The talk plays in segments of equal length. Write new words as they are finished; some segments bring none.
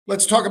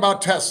Let's talk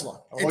about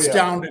Tesla. It's yeah.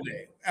 down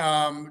today.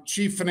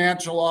 Chief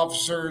financial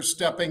officer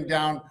stepping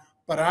down.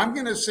 But I'm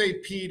going to say,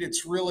 Pete,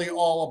 it's really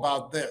all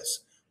about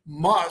this.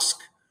 Musk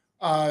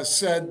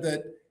said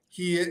that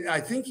I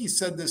think he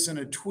said this in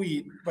a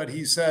tweet, but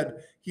he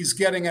said he's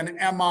getting an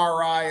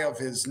MRI of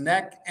his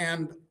neck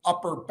and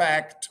upper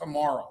back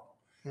tomorrow.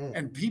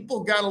 And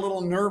people got a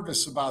little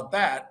nervous about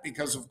that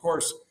because, of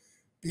course,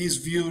 he's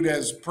viewed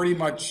as pretty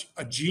much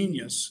a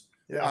genius.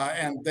 Yeah.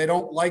 And they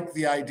don't like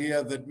the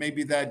idea that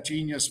maybe that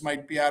genius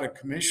might be out of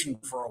commission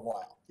for a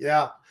while.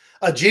 Yeah.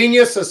 A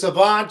genius, a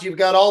savant, you've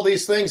got all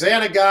these things,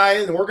 and a guy,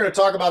 and we're going to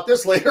talk about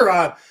this later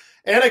on,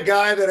 and a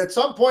guy that at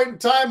some point in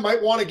time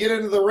might want to get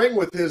into the ring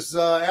with his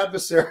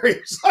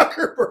adversary,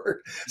 Zuckerberg.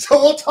 So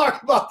we'll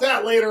talk about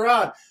that later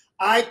on.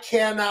 I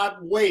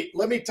cannot wait.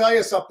 Let me tell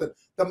you something.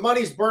 The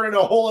money's burning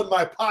a hole in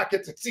my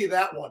pocket to see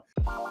that one.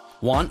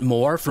 Want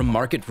more from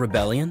Market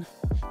Rebellion?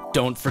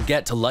 Don't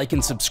forget to like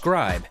and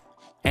subscribe,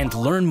 and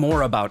learn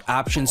more about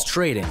options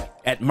trading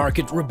at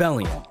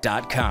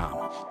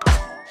marketrebellion.com.